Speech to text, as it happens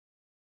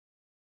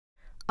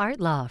Art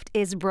Loft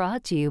is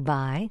brought to you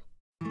by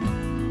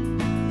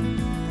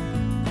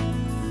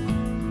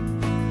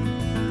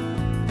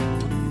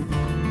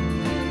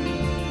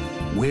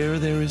Where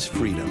there is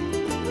freedom,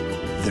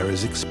 there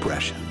is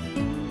expression.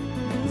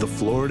 The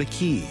Florida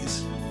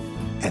Keys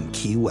and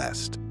Key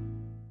West.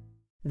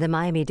 the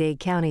Miami-Dade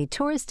County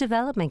Tourist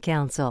Development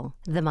Council,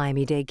 the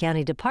Miami-Dade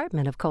County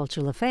Department of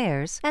Cultural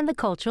Affairs, and the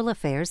Cultural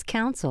Affairs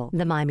Council,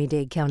 the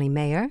Miami-Dade County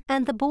Mayor,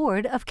 and the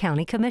Board of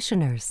County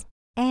Commissioners,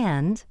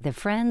 and the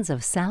Friends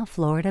of South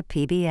Florida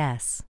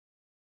PBS.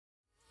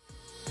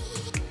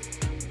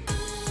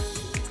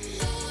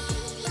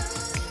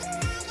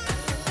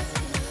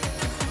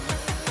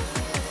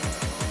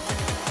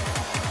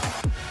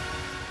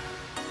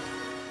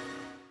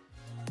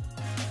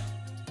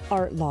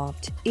 Art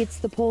Loft. It's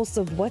the pulse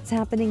of what's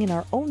happening in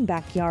our own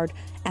backyard,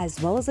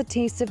 as well as a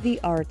taste of the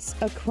arts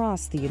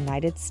across the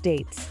United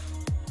States.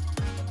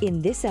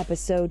 In this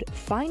episode,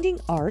 finding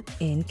art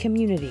in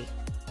community.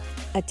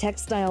 A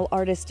textile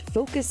artist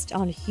focused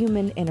on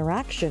human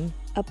interaction,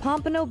 a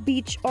Pompano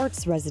Beach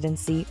arts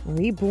residency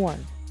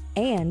reborn,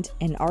 and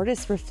an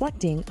artist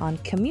reflecting on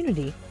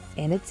community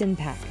and its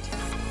impact.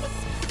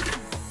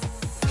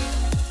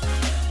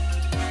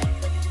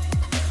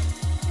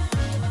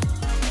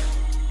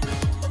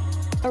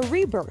 A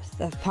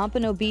rebirth of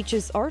Pompano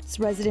Beach's arts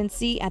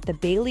residency at the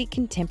Bailey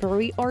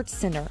Contemporary Arts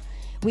Center.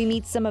 We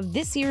meet some of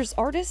this year's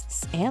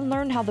artists and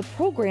learn how the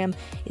program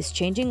is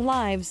changing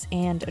lives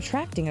and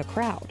attracting a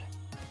crowd.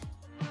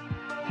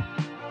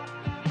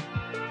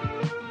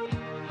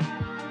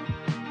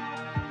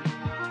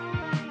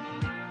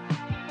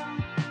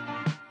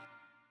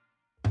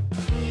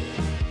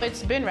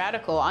 It's been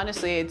radical,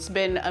 honestly. It's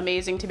been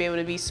amazing to be able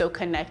to be so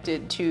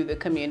connected to the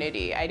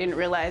community. I didn't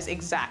realize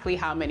exactly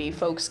how many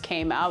folks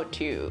came out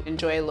to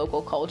enjoy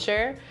local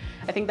culture.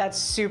 I think that's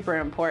super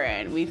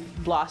important.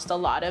 We've lost a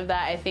lot of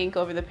that, I think,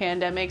 over the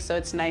pandemic, so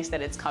it's nice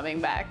that it's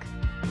coming back.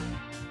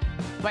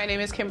 My name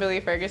is Kimberly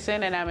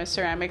Ferguson, and I'm a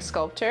ceramic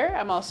sculptor.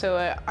 I'm also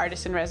an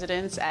artist in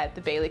residence at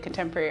the Bailey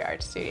Contemporary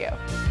Art Studio.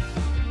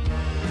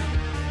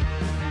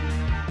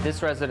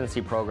 This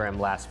residency program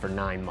lasts for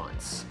 9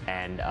 months,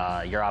 and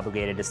you're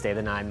obligated to stay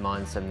the 9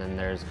 months, and then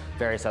there's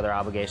various other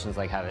obligations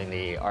like having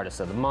the Artist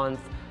of the Month.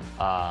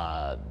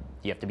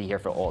 You have to be here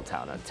for Old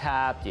Town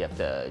Untapped. You have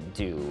to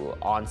do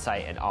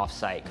on-site and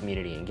off-site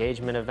community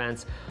engagement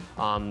events.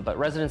 But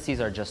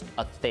residencies are just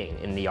a thing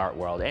in the art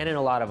world and in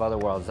a lot of other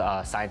worlds.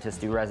 Scientists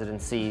do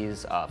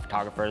residencies,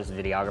 photographers,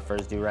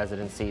 videographers do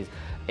residencies.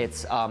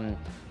 It's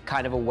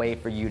kind of a way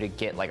for you to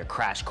get like a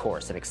crash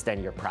course and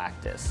extend your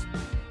practice.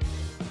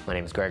 My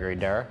name is Gregory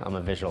Durr. I'm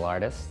a visual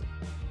artist.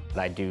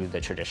 I do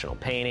the traditional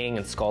painting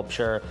and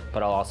sculpture,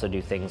 but I'll also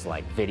do things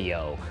like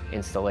video,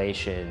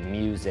 installation,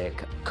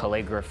 music,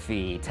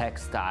 calligraphy,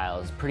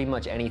 textiles, pretty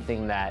much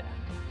anything that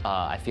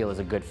I feel is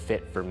a good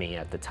fit for me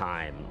at the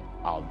time,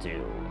 I'll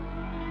do.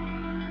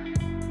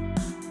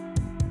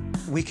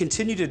 We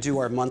continue to do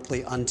our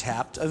monthly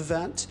Untapped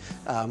event,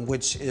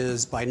 which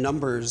is by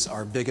numbers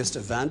our biggest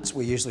event.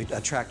 We usually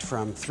attract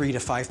from 3,000 to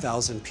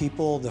 5,000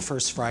 people the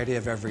first Friday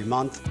of every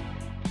month.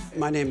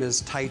 My name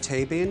is Tai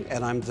Tabing,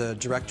 and I'm the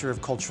Director of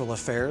Cultural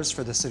Affairs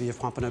for the City of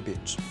Pompano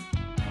Beach.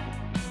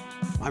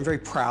 I'm very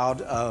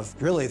proud of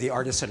really the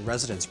Artist in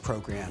Residence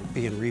program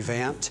being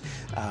revamped.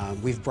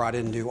 We've brought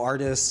in new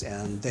artists,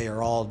 and they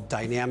are all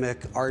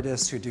dynamic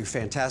artists who do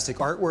fantastic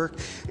artwork,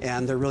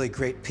 and they're really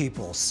great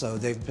people. So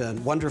they've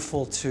been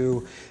wonderful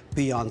to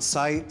be on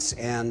site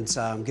and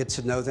get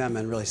to know them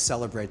and really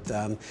celebrate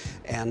them,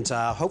 and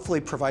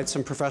hopefully provide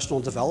some professional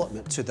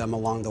development to them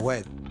along the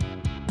way.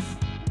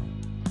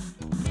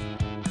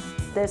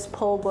 This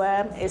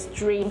program is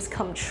dreams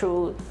come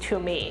true to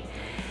me.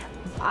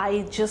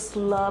 I just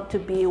love to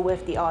be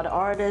with the other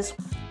artists.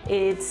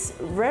 It's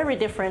very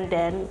different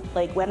than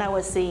like when I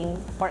was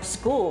in art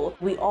school.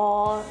 We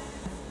all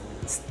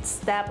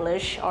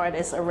established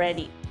artists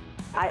already.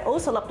 I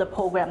also love the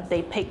program.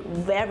 They pick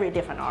very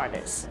different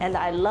artists, and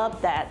I love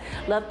that.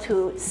 Love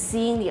to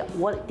see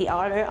what the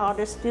other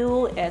artists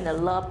do, and I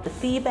love the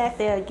feedback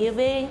they are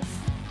giving.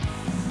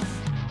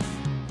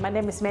 My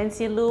name is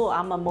Nancy Liu.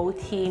 I'm a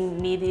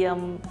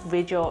multi-medium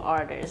visual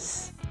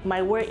artist.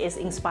 My work is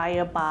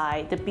inspired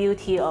by the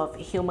beauty of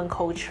human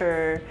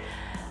culture,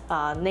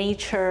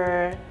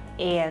 nature,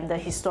 and the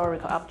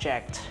historical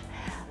object.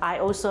 I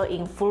also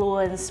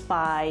influenced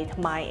by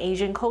my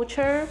Asian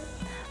culture,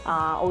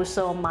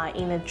 also my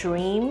inner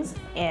dreams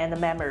and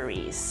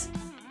memories.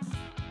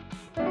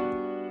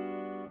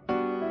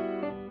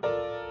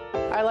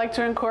 I like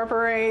to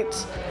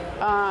incorporate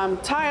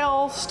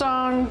tile,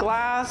 stone,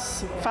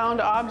 glass, found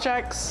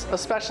objects,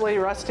 especially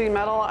rusty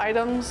metal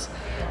items,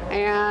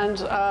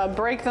 and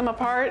break them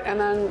apart and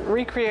then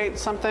recreate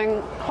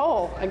something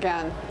whole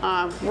again,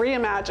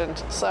 reimagined.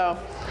 So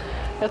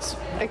it's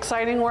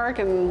exciting work,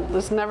 and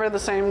it's never the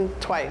same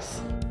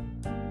twice.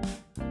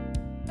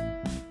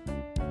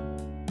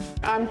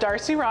 I'm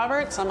Darcy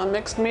Roberts. I'm a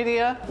mixed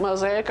media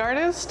mosaic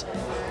artist.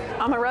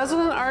 I'm a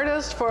resident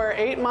artist for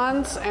 8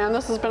 months, and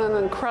this has been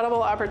an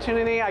incredible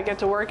opportunity. I get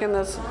to work in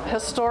this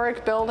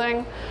historic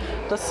building.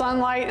 The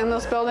sunlight in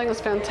this building is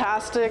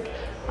fantastic.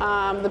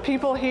 The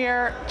people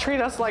here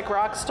treat us like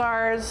rock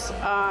stars,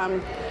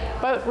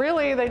 but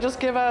really they just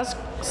give us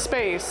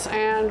space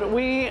and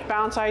we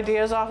bounce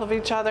ideas off of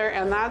each other,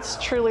 and that's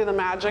truly the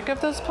magic of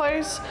this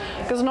place,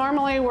 because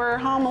normally we're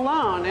home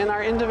alone in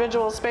our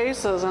individual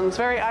spaces and it's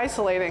very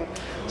isolating.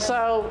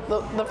 So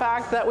the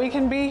fact that we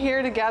can be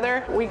here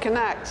together, we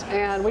connect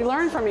and we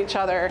learn from each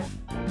other.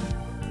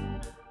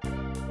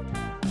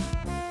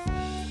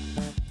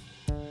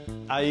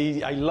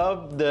 I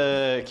love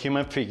the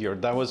human figure.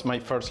 That was my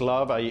first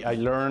love. I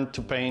learned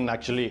to paint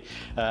actually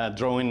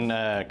drawing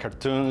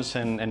cartoons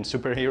and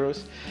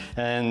superheroes.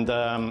 And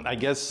I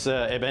guess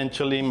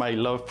eventually my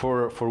love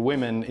for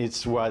women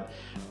is what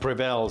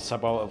prevails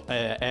about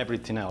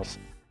everything else.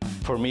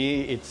 For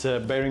me, it's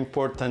very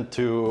important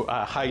to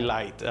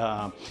highlight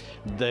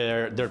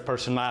their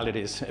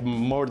personalities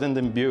more than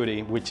the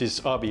beauty, which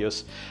is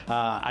obvious.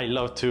 I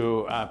love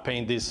to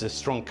paint these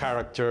strong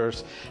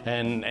characters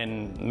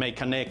and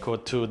make an echo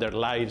to their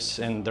lives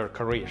and their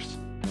careers.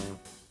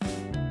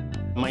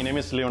 My name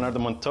is Leonardo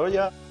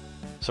Montoya.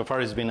 So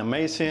far it's been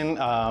amazing.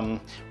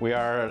 We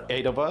are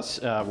 8 of us.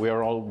 We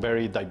are all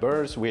very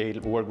diverse. We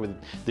work with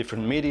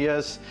different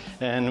medias,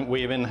 and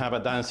we even have a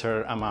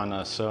dancer among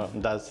us. So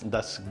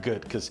that's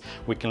good because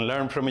we can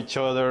learn from each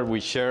other. We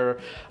share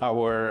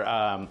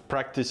our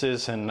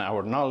practices and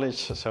our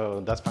knowledge.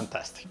 So that's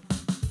fantastic.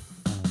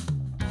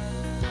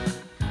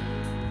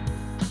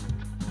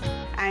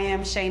 I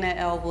am Shayna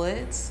L.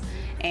 Woods,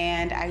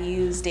 and I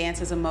use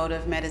dance as a mode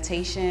of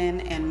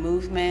meditation and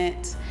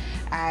movement.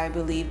 I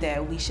believe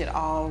that we should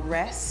all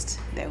rest,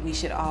 that we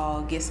should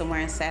all get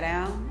somewhere and sit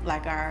down,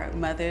 like our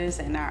mothers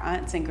and our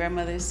aunts and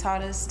grandmothers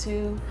taught us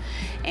to.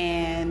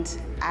 And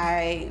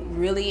I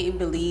really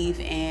believe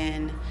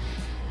in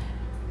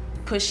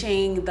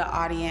pushing the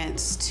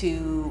audience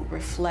to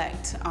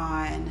reflect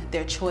on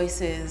their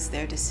choices,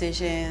 their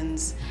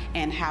decisions,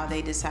 and how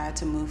they decide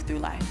to move through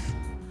life.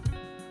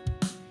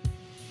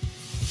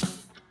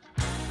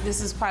 This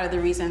is part of the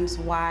reasons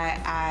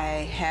why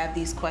I have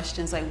these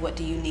questions like, what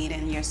do you need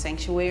in your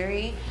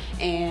sanctuary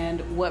and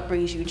what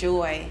brings you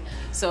joy?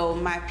 So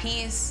my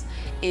piece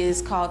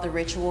is called The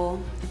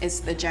Ritual. It's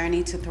the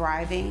journey to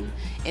thriving.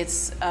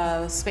 It's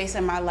a space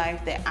in my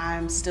life that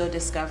I'm still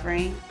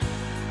discovering.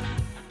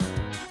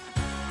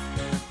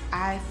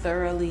 I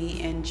thoroughly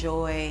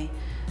enjoy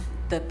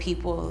the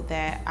people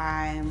that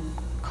I'm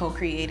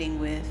co-creating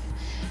with.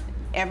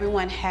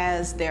 Everyone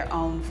has their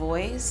own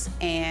voice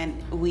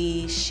and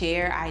we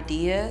share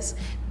ideas.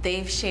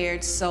 They've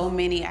shared so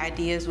many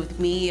ideas with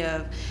me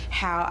of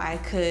how I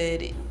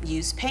could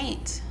use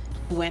paint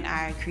when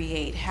I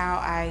create, how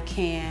I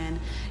can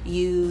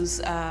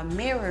use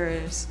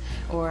mirrors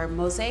or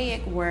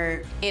mosaic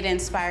work. It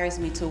inspires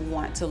me to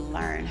want to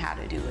learn how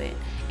to do it.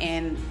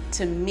 And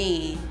to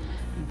me,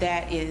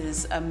 that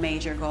is a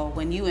major goal.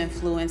 When you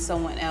influence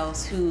someone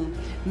else who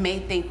may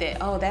think that,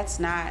 oh, that's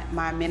not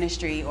my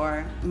ministry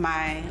or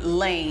my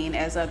lane,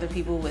 as other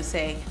people would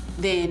say,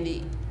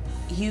 then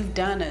you've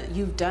done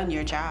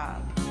your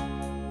job.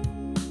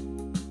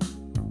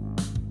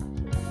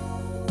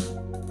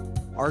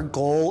 Our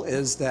goal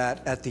is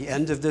that at the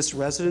end of this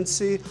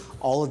residency,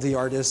 all of the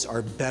artists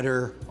are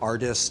better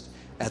artists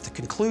at the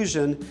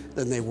conclusion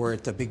than they were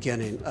at the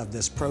beginning of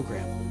this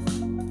program.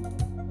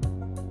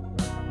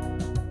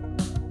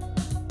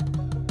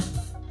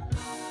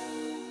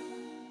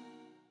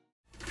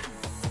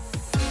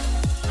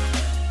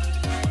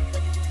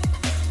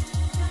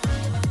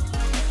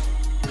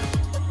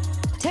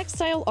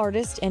 Textile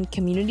artist and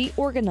community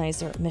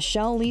organizer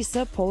Michelle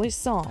Lisa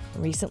Polissaint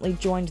recently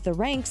joined the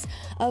ranks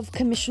of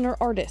commissioner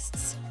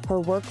artists. Her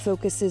work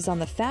focuses on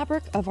the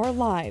fabric of our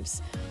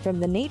lives, from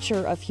the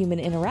nature of human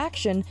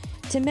interaction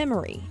to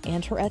memory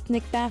and her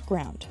ethnic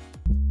background.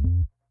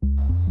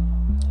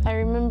 I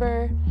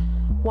remember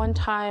one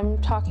time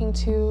talking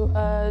to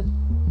a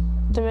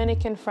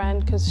Dominican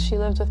friend, because she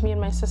lived with me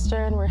and my sister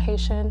and we're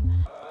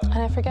Haitian,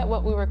 and I forget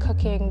what we were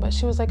cooking, but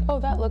she was like, oh,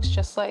 that looks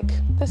just like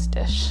this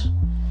dish.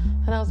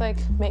 And I was like,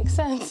 makes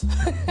sense.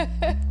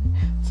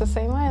 It's the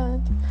same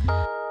island.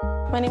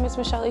 My name is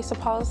Michelle Lisa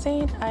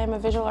Polissaint. I am a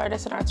visual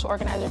artist and arts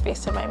organizer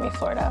based in Miami,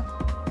 Florida.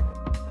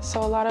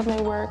 So a lot of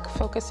my work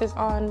focuses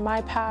on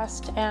my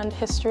past and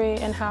history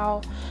and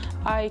how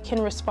I can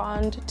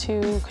respond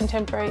to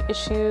contemporary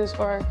issues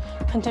or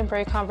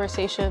contemporary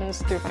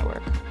conversations through my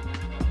work.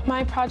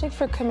 My project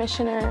for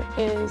Commissioner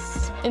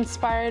is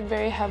inspired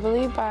very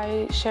heavily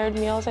by shared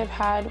meals I've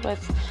had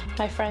with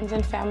my friends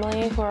and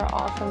family who are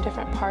all from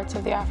different parts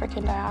of the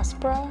African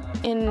diaspora.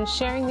 In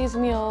sharing these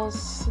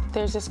meals,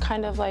 there's this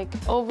kind of like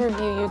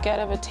overview you get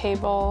of a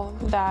table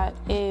that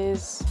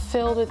is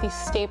filled with these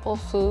staple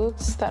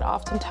foods that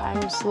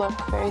oftentimes look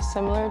very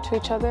similar to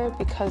each other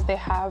because they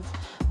have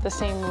the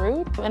same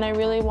root. And I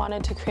really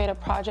wanted to create a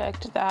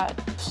project that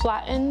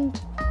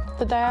flattened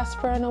the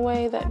diaspora in a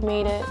way that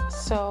made it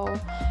so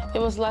it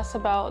was less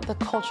about the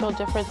cultural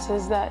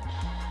differences that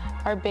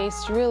are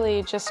based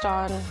really just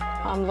on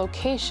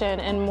location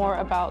and more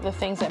about the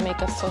things that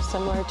make us so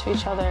similar to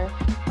each other.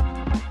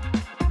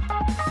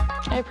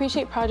 I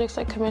appreciate projects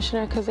like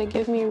Commissioner because they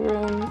give me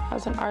room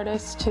as an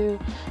artist to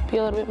be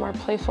a little bit more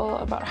playful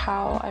about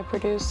how I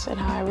produce and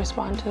how I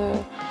respond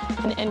to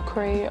an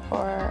inquiry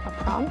or a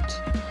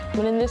prompt.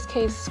 But in this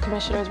case,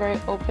 Commissioner is very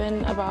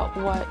open about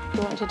what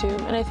you want to do,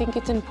 and I think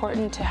it's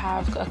important to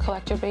have a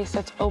collector base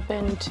that's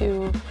open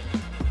to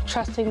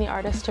trusting the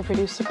artist to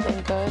produce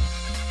something good.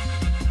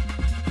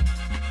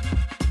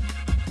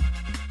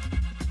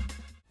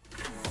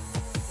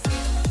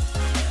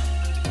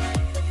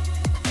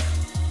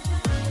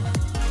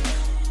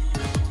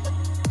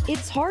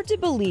 It's hard to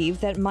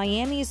believe that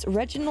Miami's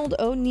Reginald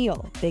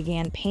O'Neal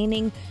began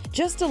painting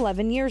just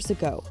 11 years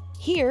ago.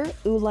 Here,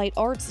 Oolite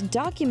Arts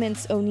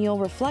documents O'Neal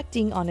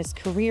reflecting on his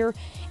career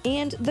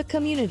and the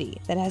community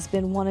that has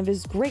been one of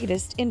his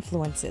greatest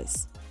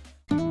influences.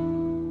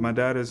 My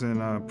dad is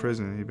in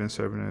prison. He's been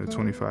serving a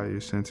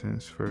 25-year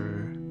sentence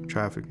for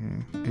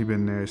trafficking. He's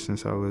been there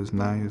since I was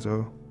 9 years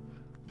old.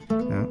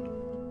 Yeah.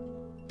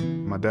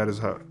 My dad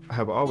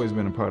have always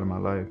been a part of my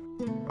life.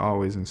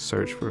 Always in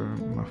search for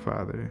my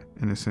father.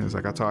 In a sense,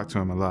 like I talk to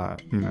him a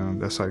lot, you know,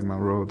 that's like my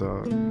road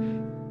dog.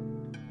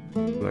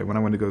 Like when I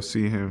went to go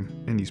see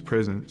him in these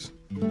prisons,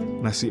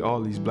 and I see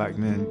all these black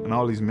men, and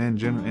all these men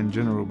in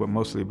general, but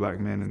mostly black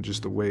men, and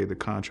just the way the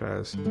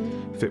contrast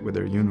fit with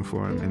their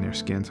uniform and their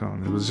skin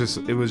tone. It was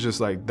just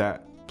like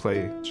that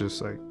play,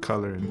 just like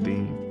color and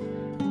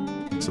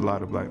theme. It's a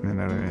lot of black men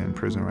that are in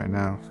prison right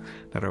now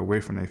that are away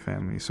from their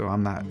family, so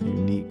I'm not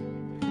unique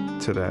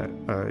to that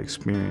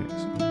experience.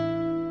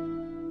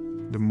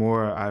 The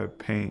more I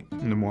paint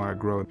and the more I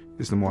grow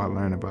is the more I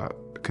learn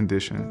about the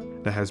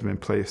condition that has been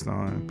placed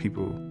on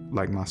people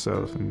like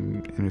myself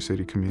in inner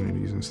city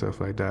communities and stuff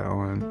like that,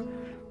 on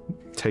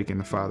taking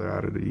the father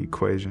out of the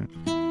equation.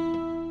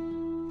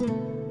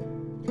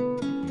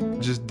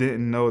 Just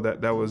didn't know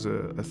that that was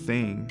a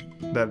thing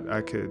that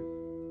I could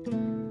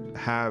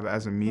have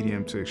as a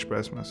medium to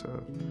express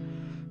myself.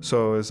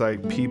 So it's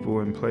like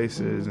people and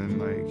places and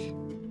like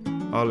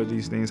all of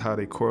these things, how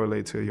they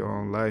correlate to your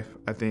own life.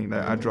 I think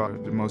that I draw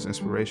the most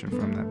inspiration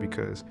from that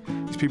because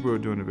these people were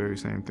doing the very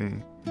same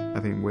thing. I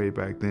think way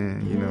back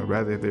then, you know,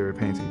 rather if they were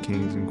painting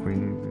kings and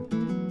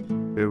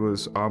queens, it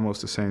was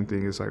almost the same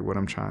thing as like what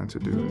I'm trying to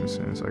do in a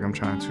sense. Like I'm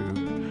trying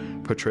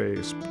to portray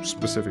a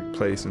specific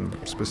place and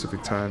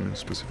specific time and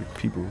specific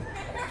people.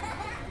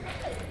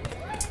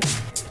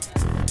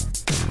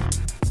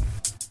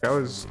 I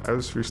was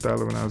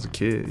freestyling when I was a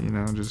kid, you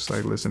know, just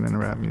like listening to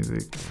rap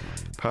music,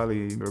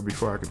 probably or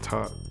before I could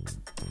talk.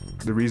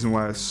 The reason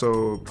why it's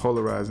so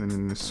polarizing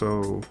and it's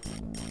so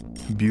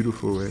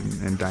beautiful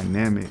and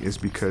dynamic is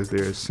because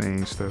they're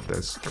saying stuff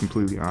that's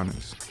completely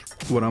honest.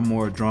 What I'm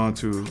more drawn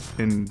to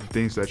in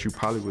things that you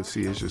probably would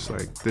see is just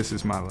like, this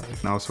is my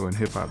life. And also in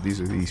hip hop,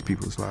 these are these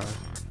people's lives.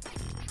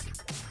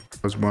 I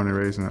was born and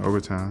raised in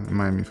Overtown in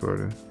Miami,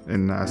 Florida,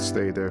 and I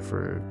stayed there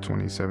for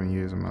 27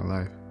 years of my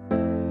life.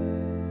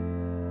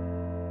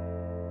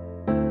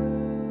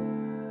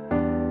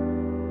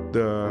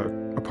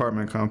 The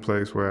apartment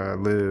complex where I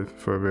lived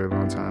for a very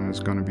long time is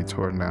going to be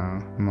torn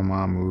down. My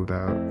mom moved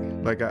out.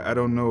 Like, I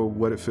don't know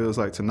what it feels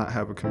like to not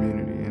have a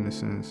community in a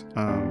sense.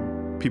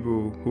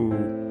 People who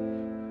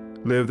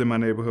lived in my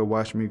neighborhood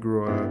watched me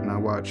grow up, and I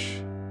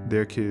watched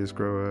their kids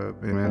grow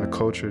up. And man, the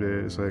culture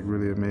there is like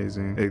really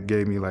amazing. It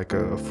gave me like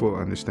a full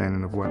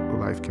understanding of what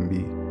life can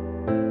be.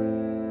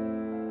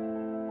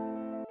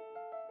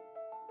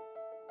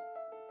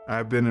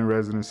 I've been in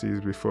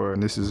residencies before,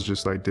 and this is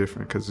just like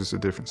different because it's a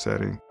different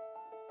setting.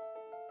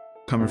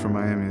 Coming from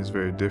Miami is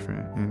very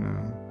different, you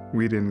know.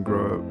 We didn't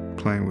grow up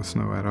playing with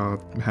snow at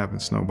all, having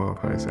snowball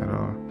fights at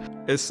all.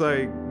 It's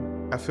like,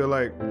 I feel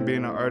like being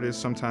an artist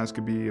sometimes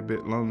could be a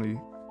bit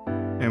lonely.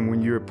 And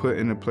when you're put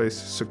in a place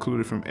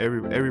secluded from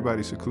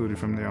everybody secluded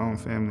from their own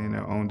family and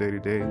their own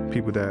day-to-day,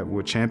 people that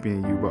will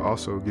champion you but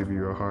also give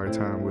you a hard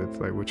time with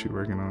like what you're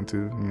working on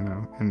too, you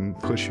know, and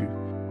push you.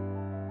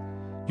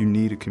 You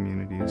need a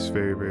community. It's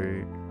very,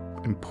 very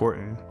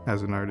important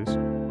as an artist.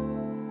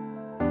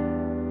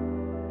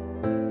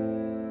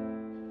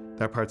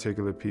 That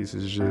particular piece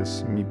is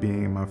just me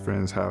being in my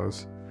friend's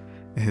house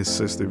and his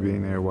sister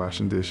being there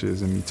washing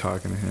dishes and me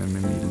talking to him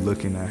and me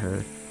looking at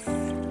her.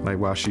 Like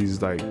while she's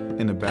like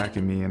in the back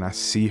of me and I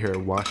see her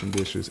washing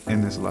dishes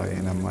in this light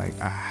and I'm like,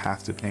 I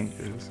have to paint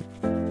this.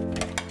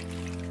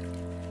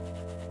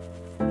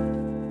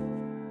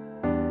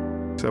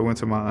 So I went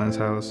to my aunt's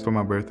house for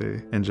my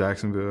birthday in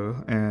Jacksonville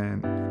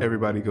and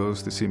everybody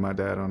goes to see my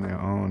dad on their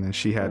own and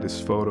she had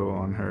this photo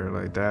on her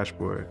like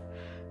dashboard.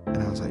 And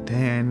I was like,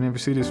 dang, I never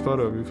see this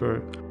photo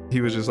before.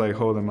 He was just like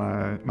holding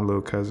my little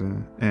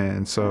cousin.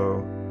 And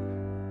so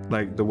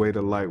like the way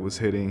the light was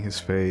hitting his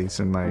face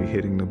and like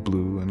hitting the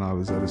blue and all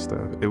this other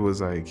stuff, it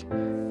was like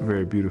a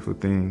very beautiful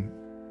thing.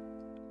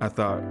 I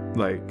thought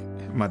like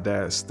my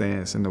dad's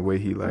stance and the way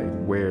he like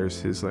wears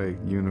his like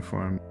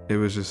uniform, it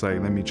was just like,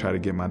 let me try to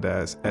get my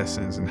dad's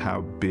essence and how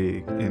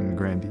big and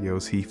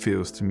grandiose he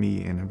feels to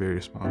me in a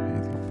very small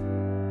painting.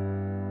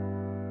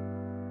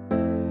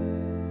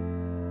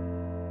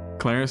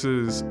 Clarence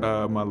is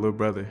my little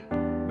brother.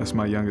 That's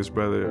my youngest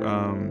brother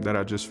that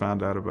I just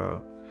found out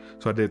about.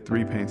 So I did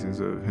 3 paintings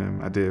of him.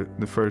 I did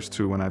the first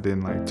 2 when I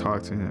didn't like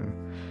talk to him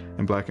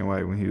in black and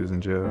white when he was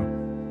in jail.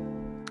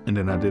 And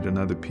then I did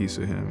another piece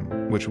of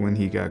him, which when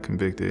he got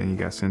convicted and he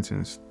got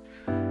sentenced.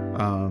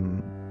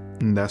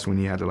 And that's when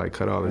he had to like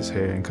cut all his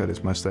hair and cut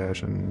his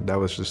mustache, and that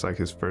was just like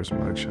his first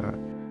mugshot.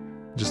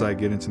 Just like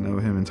getting to know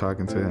him and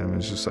talking to him,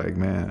 it's just like,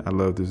 man, I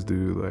love this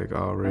dude like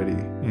already,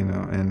 you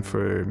know. And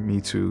for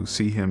me to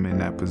see him in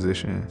that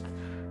position,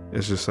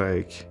 it's just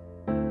like,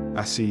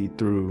 I see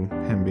through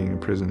him being a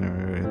prisoner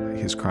and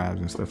like his crimes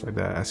and stuff like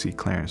that. I see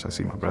Clarence, I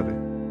see my brother.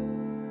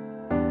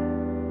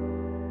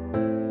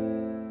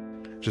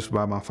 Just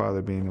by my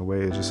father being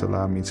away, it just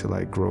allowed me to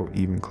like grow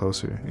even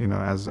closer. You know,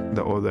 as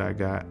the older I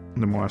got,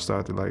 the more I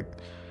started to like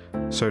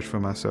search for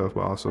myself,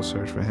 but also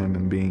search for him,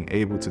 and being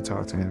able to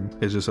talk to him.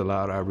 It just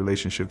allowed our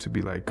relationship to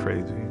be like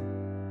crazy.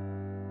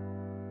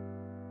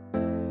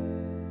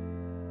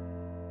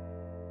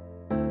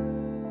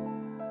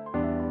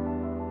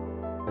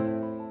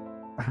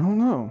 I don't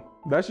know.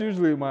 That's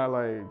usually my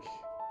like,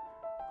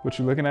 what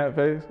you looking at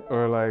face,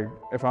 or like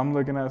if I'm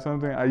looking at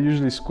something, I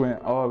usually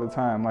squint all the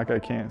time, like I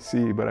can't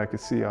see, but I can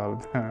see all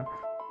the time.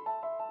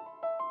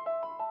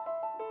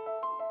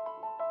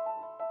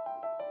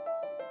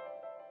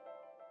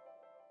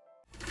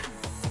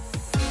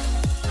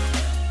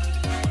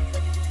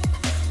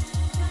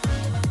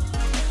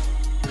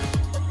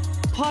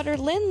 Potter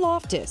Lynn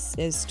Loftus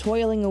is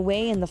toiling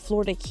away in the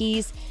Florida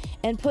Keys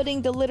and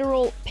putting the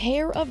literal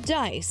pair of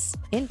dice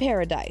in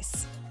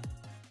paradise.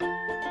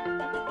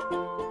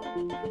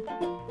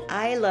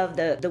 I love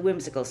the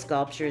whimsical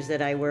sculptures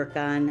that I work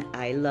on.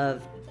 I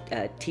love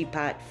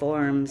teapot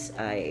forms.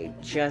 I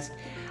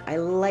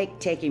like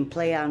taking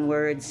play on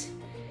words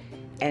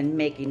and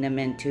making them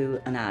into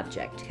an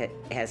object. It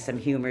has some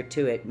humor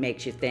to it,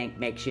 makes you think,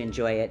 makes you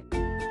enjoy it.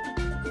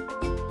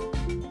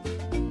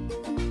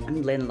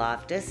 I'm Lynn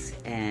Loftus,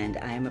 and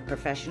I am a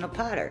professional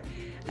potter.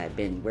 I've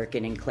been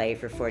working in clay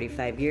for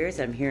 45 years.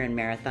 I'm here in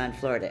Marathon,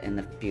 Florida, in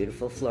the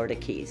beautiful Florida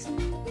Keys.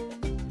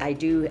 I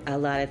do a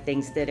lot of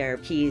things that are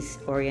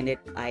Keys-oriented.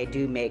 I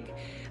do make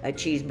a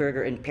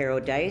cheeseburger in Pero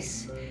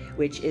dice,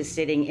 which is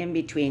sitting in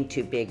between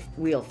 2 big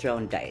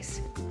wheel-thrown dice.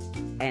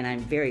 And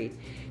I'm very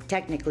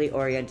technically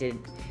oriented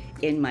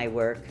in my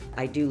work.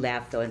 I do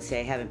laugh, though, and say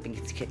I haven't been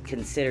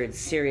considered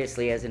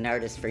seriously as an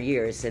artist for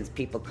years, since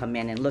people come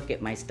in and look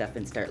at my stuff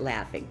and start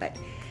laughing. But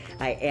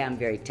I am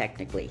very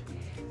technically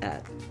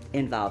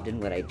involved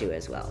in what I do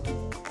as well.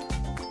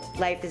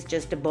 Life is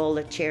just a bowl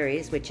of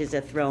cherries, which is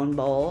a thrown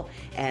bowl,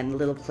 and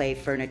little clay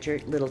furniture,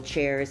 little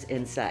chairs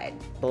inside.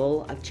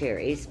 Bowl of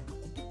cherries.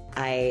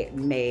 I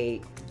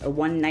made a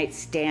one-night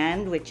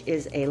stand, which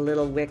is a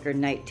little wicker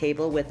night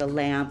table with a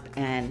lamp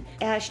and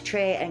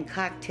ashtray and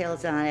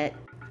cocktails on it.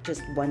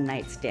 Just one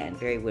night stand,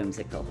 very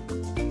whimsical.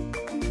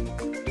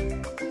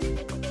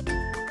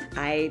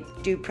 I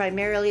do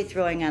primarily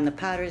throwing on the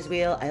potter's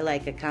wheel. I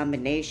like a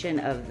combination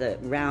of the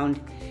round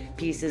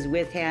pieces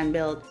with hand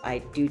build. I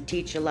do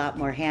teach a lot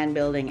more hand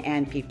building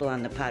and people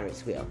on the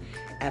potter's wheel.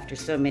 After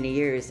so many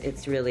years,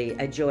 it's really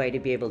a joy to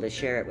be able to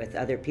share it with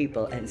other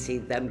people and see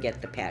them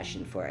get the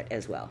passion for it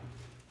as well.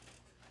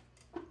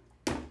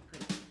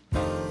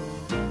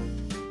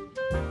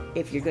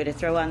 If you're going to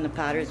throw on the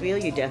potter's wheel,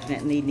 you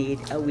definitely need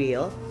a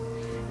wheel.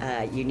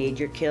 You need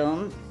your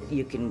kiln.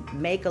 You can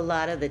make a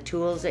lot of the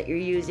tools that you're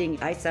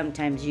using. I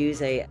sometimes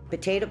use a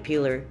potato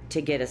peeler to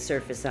get a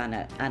surface on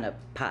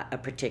a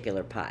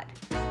particular pot.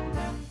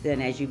 Then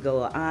as you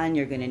go on,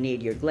 you're going to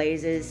need your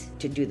glazes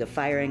to do the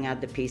firing of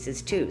the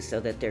pieces too,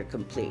 so that they're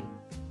complete.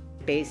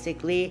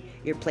 Basically,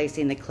 you're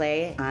placing the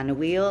clay on a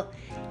wheel,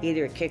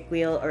 either a kick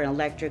wheel or an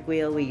electric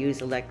wheel. We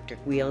use electric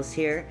wheels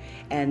here,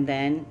 and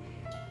then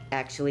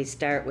actually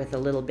start with a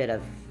little bit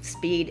of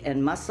speed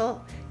and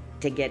muscle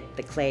to get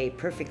the clay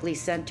perfectly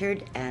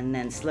centered, and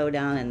then slow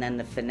down, and then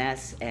the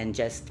finesse and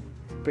just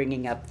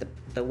bringing up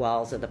the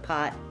walls of the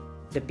pot.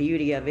 The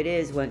beauty of it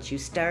is, once you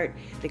start,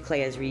 the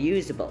clay is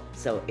reusable.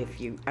 So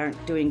if you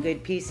aren't doing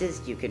good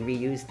pieces, you can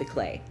reuse the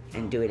clay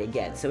and do it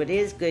again. So it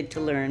is good to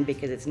learn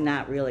because it's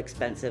not real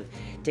expensive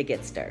to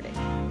get started.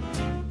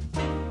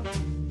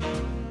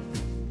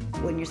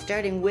 When you're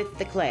starting with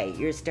the clay,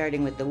 you're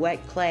starting with the wet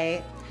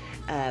clay.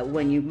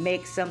 When you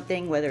make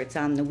something, whether it's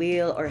on the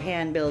wheel or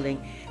hand building,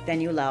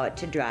 then you allow it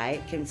to dry.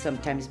 It can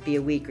sometimes be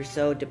a week or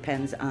so,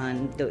 depends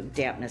on the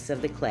dampness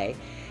of the clay.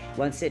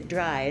 Once it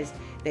dries,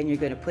 then you're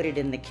going to put it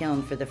in the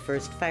kiln for the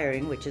first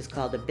firing, which is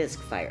called a bisque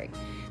firing.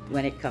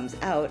 When it comes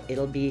out,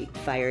 it'll be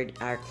fired.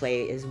 Our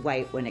clay is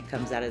white when it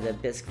comes out of the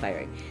bisque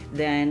firing.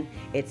 Then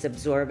it's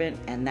absorbent,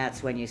 and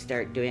that's when you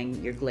start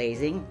doing your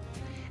glazing,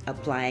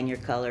 applying your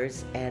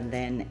colors, and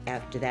then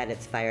after that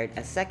it's fired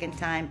a second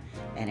time,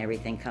 and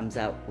everything comes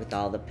out with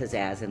all the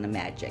pizzazz and the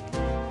magic.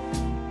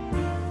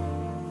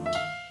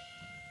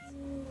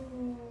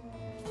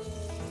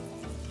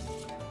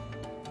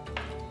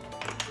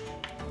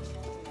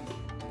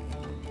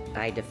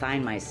 I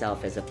define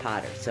myself as a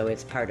potter, so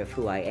it's part of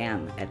who I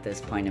am at this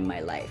point in my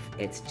life.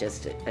 It's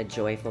just a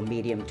joyful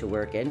medium to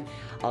work in.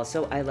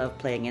 Also, I love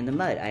playing in the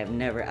mud. I have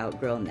never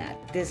outgrown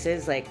that. This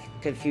is like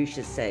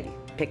Confucius said,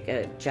 pick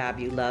a job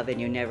you love and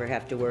you never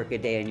have to work a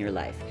day in your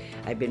life.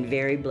 I've been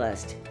very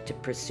blessed to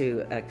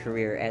pursue a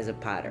career as a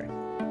potter.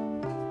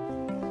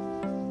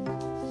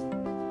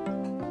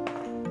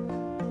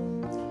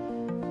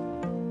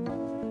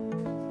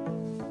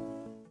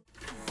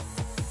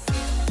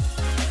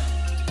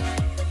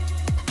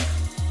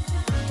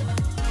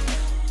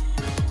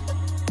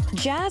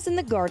 Jazz in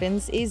the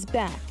Gardens is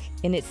back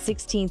in its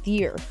 16th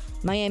year.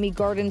 Miami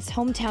Gardens'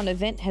 hometown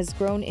event has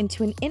grown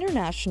into an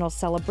international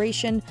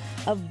celebration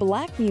of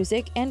Black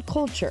music and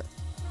culture.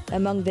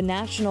 Among the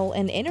national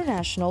and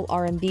international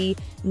R&B,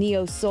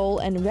 neo-soul,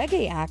 and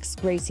reggae acts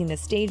gracing the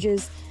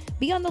stages,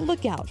 be on the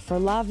lookout for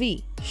La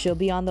Vie. She'll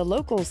be on the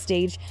local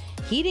stage,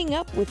 heating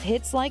up with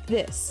hits like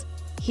this.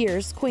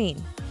 Here's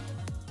Queen.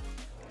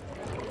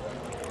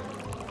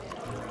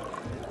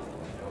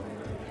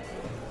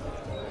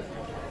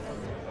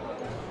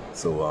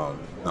 So,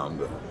 no, I'm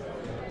good.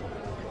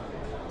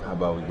 How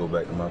about we go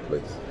back to my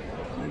place?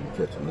 Maybe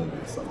catch a movie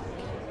or something.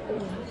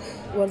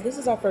 Well, this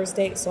is our first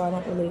date, so I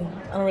don't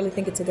really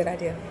think it's a good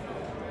idea.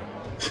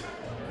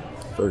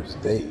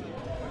 First date?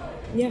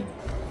 Yeah.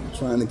 I'm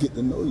trying to get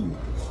to know you.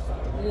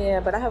 Yeah,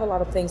 but I have a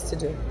lot of things to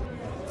do.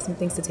 Some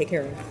things to take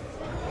care of.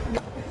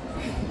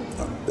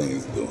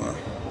 Things to do, huh?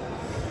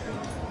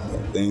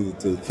 Things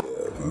to take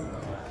care of, huh?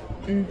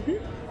 Mm-hmm.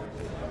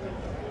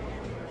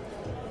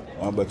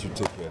 How about you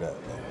take care of that,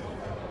 man?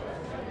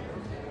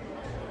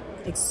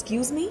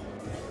 Excuse me?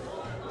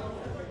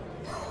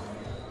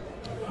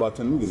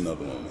 Bartender, let me get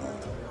another one, man.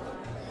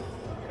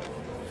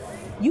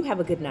 You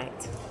have a good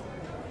night.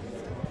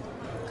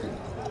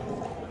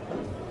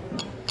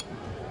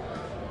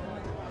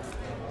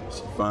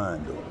 She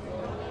fine, though.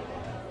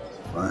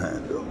 She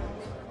fine, though.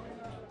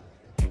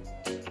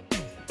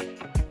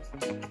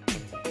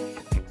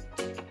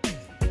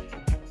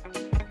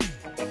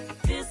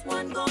 This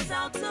one goes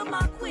out to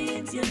my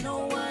queens, you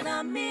know what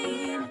I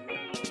mean.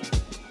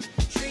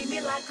 Treat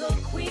me like a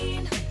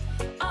queen,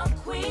 a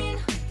queen.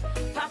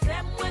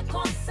 Parfait-moi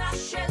comme ça,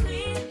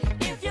 chérie.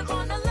 If you're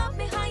gonna love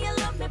me how you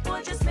love me,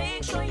 boy, just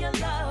make sure you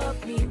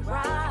love me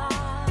right.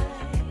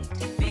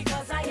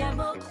 Because I am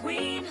a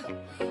queen,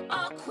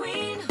 a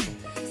queen.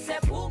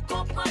 C'est pour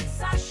comprendre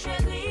ça,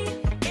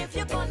 chérie. If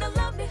you're gonna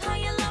love me how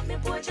you love me,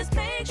 boy, just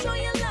make sure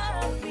you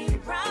love me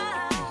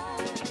right.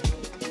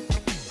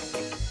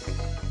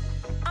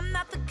 I'm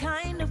not the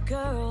kind of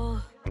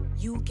girl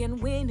you can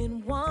win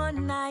in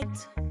one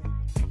night.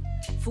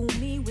 Fool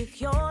me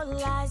with your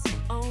lies,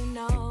 oh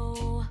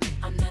no.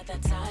 I'm not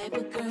that type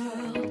of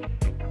girl.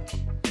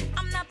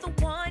 I'm not the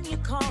one you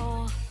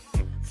call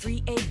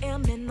 3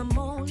 a.m. in the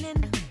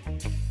morning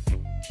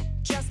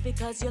just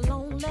because you're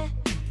lonely,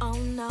 oh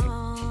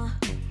no.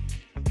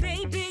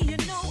 Baby, you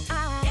know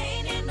I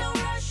ain't in no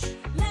rush,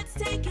 let's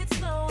take it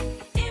slow.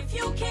 If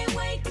you can't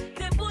wait,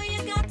 then boy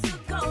you got to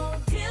go.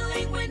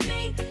 Dealing with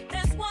me,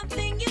 there's one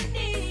thing you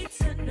need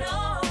to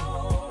know.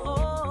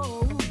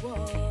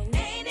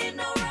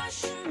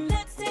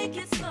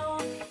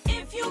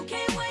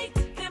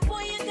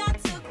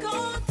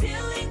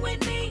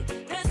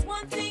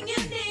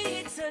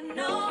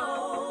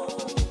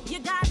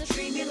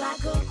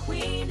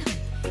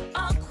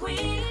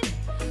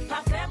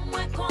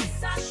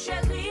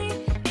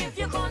 If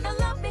you're gonna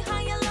love me how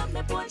you love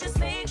me, boy, just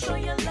make sure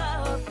you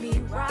love me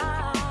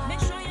right. Make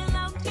sure you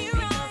love me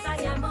right. Because I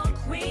am a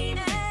queen,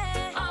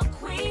 a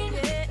queen.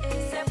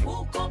 C'est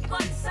pour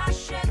comprendre ça,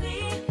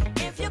 chérie.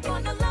 If you're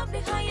gonna love me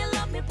how you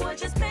love me, boy,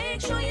 just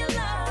make sure you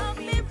love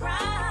me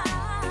right.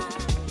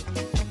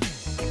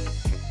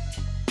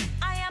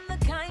 I am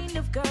the kind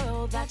of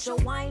girl that you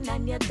wine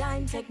and you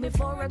dine, take me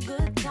for a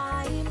good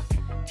time.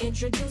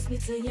 Introduce me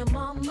to your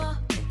mama.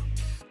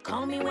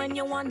 Call me when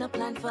you wanna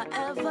plan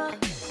forever.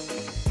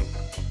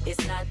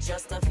 It's not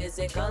just a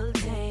physical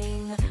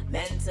thing.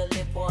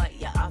 Mentally, boy,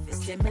 you have to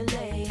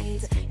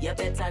stimulate. You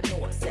better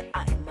know, say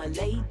I'm a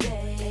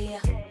lady.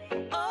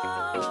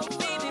 Oh,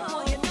 baby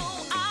boy, you know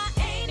I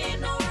ain't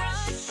in no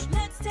rush.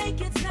 Let's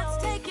take it slow.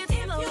 If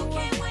you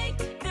can't wait,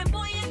 then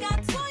boy, you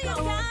got to go.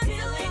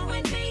 Dealing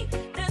with me,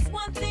 there's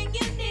one thing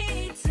you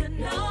need to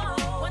know.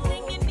 One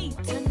thing you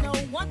need to know.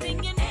 One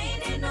thing you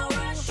ain't in no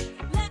rush.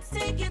 Let's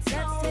take it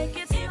slow.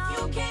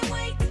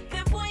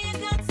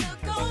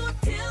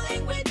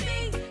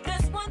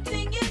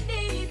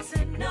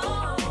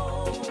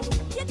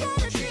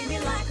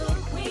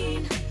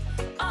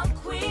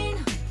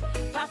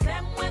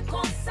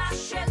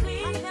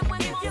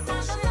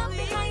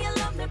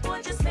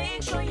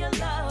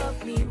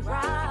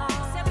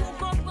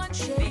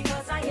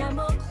 Because I am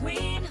a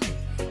queen,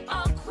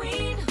 a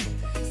queen.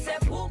 C'est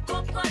pour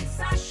comprendre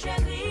ça,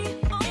 chérie.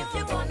 If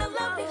you're gonna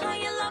love me how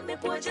you love me,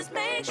 boy, just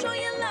make sure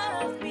you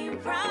love me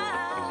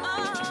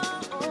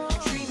right.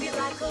 Treat me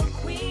like a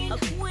queen, a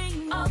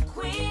queen, a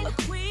queen, a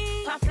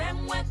queen.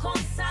 Parfait-moi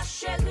comme ça,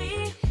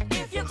 chérie.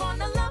 If you're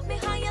gonna love me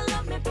how you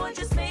love me, boy,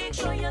 just make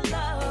sure you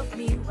love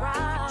me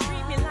right.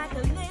 Treat me like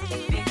a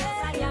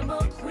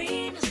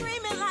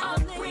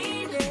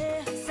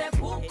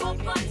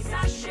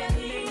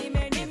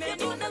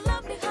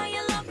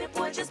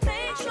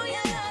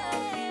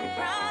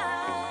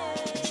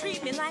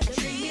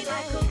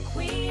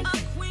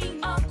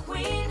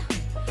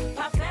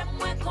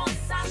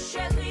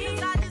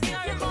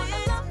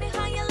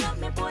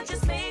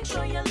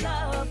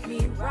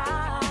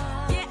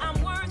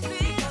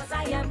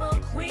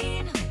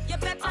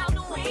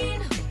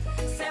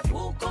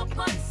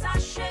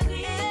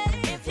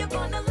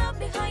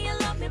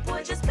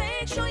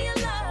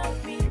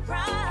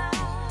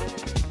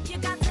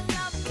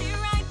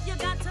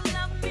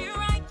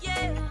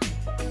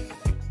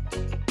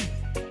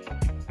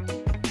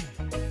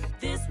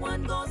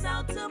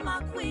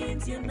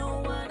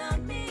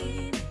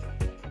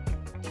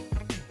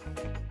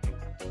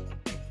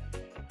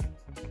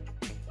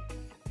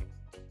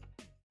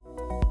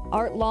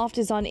Art Loft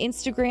is on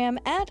Instagram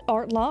at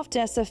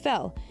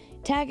ArtLoftSFL.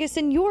 Tag us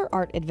in your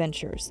art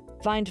adventures.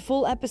 Find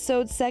full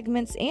episode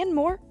segments and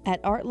more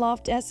at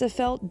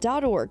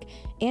artloftsfl.org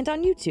and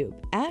on YouTube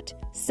at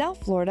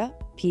South Florida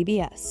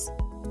PBS.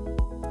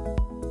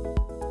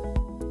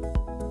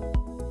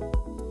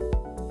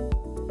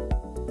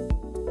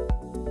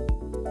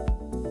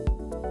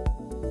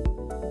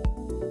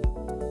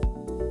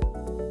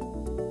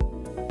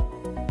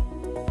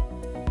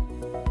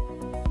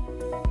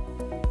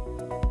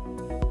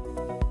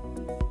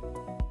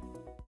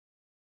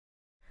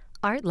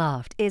 Art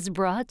Loft is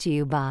brought to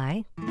you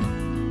by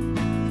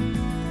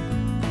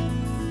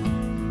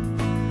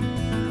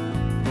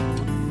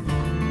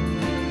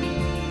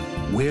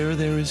Where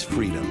there is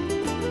freedom,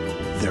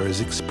 there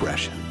is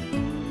expression.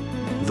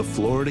 The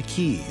Florida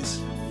Keys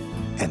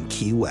and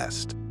Key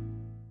West.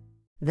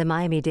 the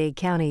Miami-Dade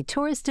County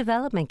Tourist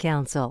Development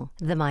Council,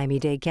 the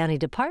Miami-Dade County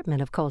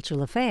Department of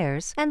Cultural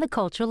Affairs, and the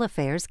Cultural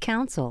Affairs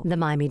Council, the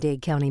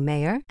Miami-Dade County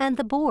Mayor, and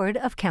the Board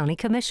of County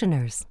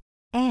Commissioners.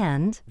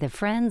 And the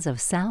Friends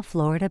of South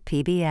Florida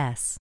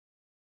PBS.